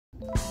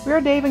We're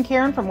Dave and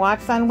Karen from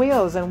Wax on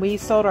Wheels, and we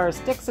sold our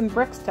sticks and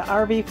bricks to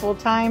RV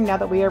full-time now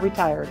that we are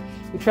retired.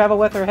 We travel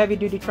with our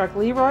heavy-duty truck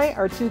Leroy,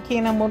 our two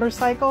K&M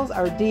motorcycles,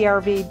 our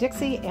DRV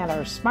Dixie, and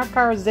our smart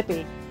car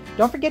Zippy.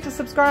 Don't forget to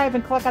subscribe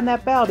and click on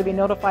that bell to be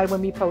notified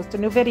when we post a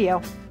new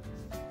video.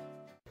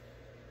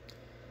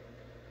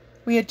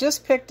 We had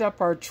just picked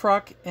up our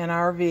truck and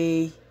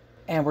RV,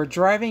 and we're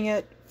driving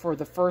it for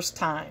the first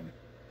time.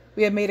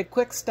 We had made a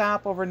quick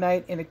stop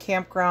overnight in a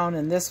campground,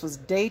 and this was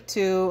day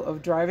 2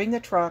 of driving the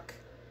truck,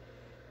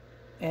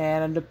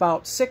 and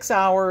about 6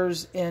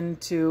 hours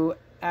into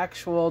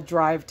actual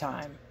drive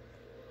time.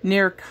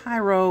 Near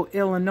Cairo,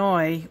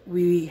 Illinois,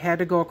 we had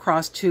to go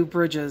across 2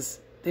 bridges.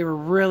 They were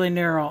really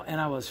narrow,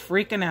 and I was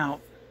freaking out.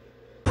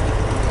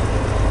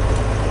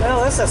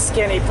 Well, this is a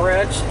skinny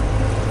bridge.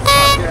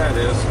 Yeah, it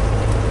is.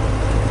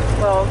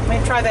 Well,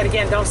 let me try that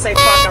again. Don't say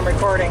fuck, I'm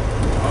recording.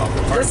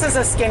 Oh, this is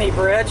a skinny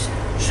bridge.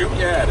 Shoot,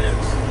 yeah, it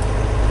is.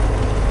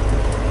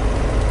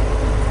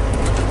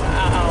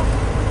 Wow.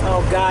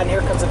 Oh, God, and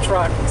here comes a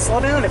truck. Slow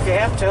down if you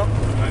have to.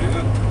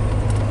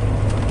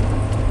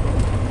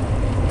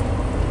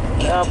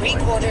 In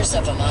 3/4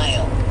 of a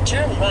mile,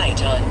 turn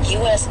right on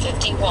US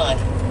 51.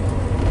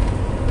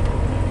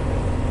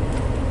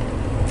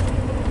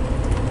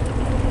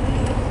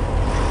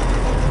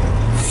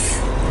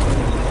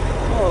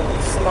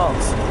 Holy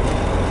smokes.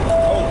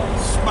 Holy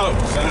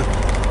smokes, huh?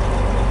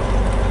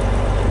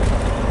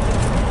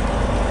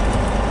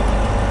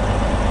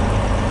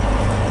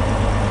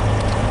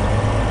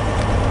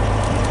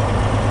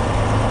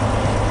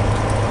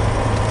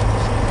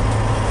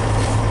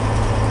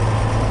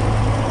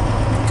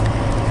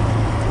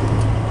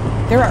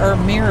 There are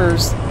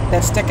mirrors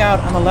that stick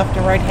out on the left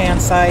and right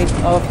hand side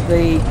of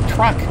the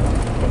truck.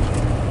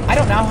 I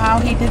don't know how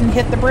he didn't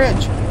hit the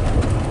bridge.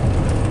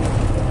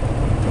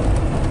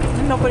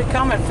 Nobody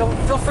coming.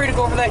 Feel free to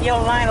go over that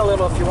yellow line a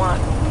little if you want.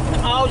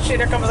 Oh shit,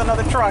 here comes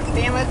another truck.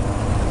 Damn it.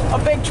 A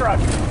big truck.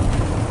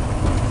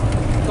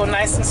 Go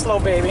nice and slow,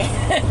 baby.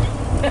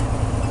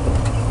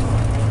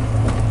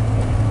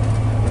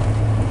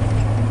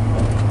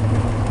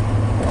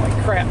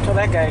 Holy crap, tell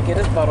that guy to get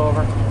his butt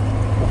over.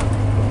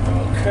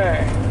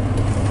 Okay.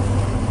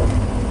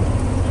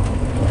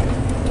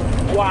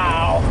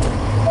 Wow.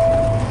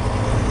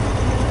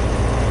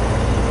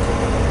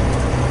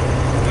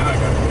 Now I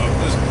gotta go up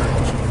this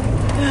bridge.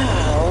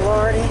 Oh,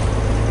 Lordy.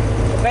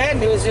 The bad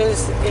news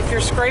is if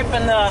you're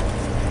scraping the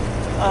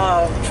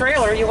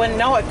trailer, you wouldn't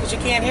know it because you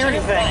can't hear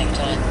anything. Right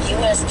on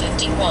US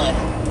 51.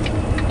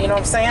 You know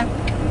what I'm saying?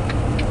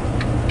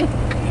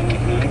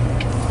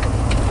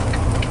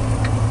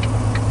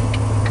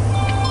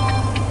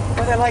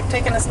 Boy, they like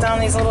taking us down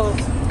these little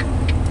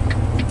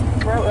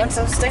roads,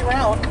 so stay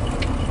around.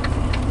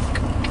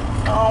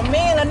 Oh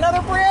man,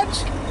 another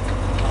bridge?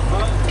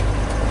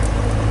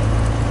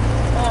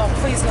 Oh,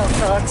 please no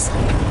trucks.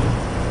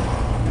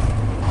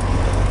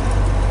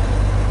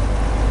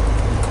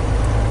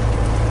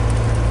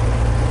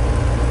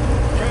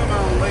 Come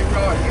on,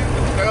 Leroy, you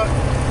can do it.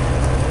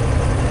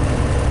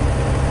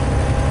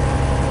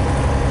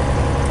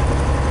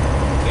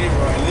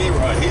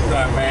 Leroy, he's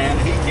our man.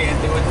 He can't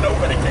do it.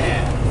 Nobody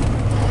can.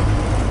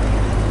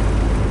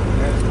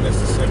 There's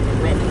Mississippi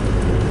River.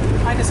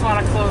 I just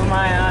want to close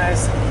my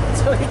eyes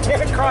so we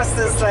get across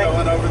this thing.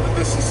 Going over the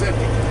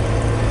Mississippi.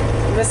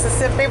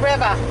 Mississippi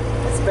River.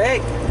 It's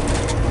big.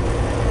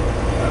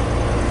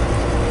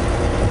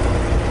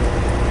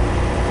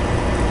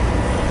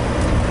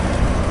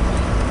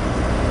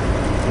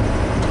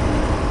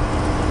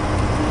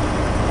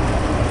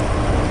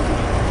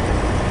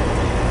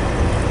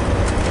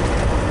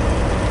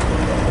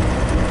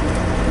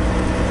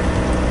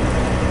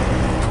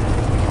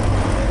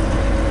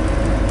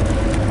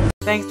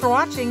 Thanks for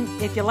watching.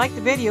 If you liked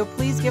the video,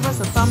 please give us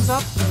a thumbs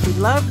up. We'd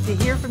love to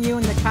hear from you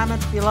in the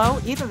comments below,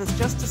 even if it's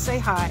just to say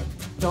hi.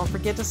 Don't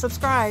forget to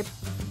subscribe.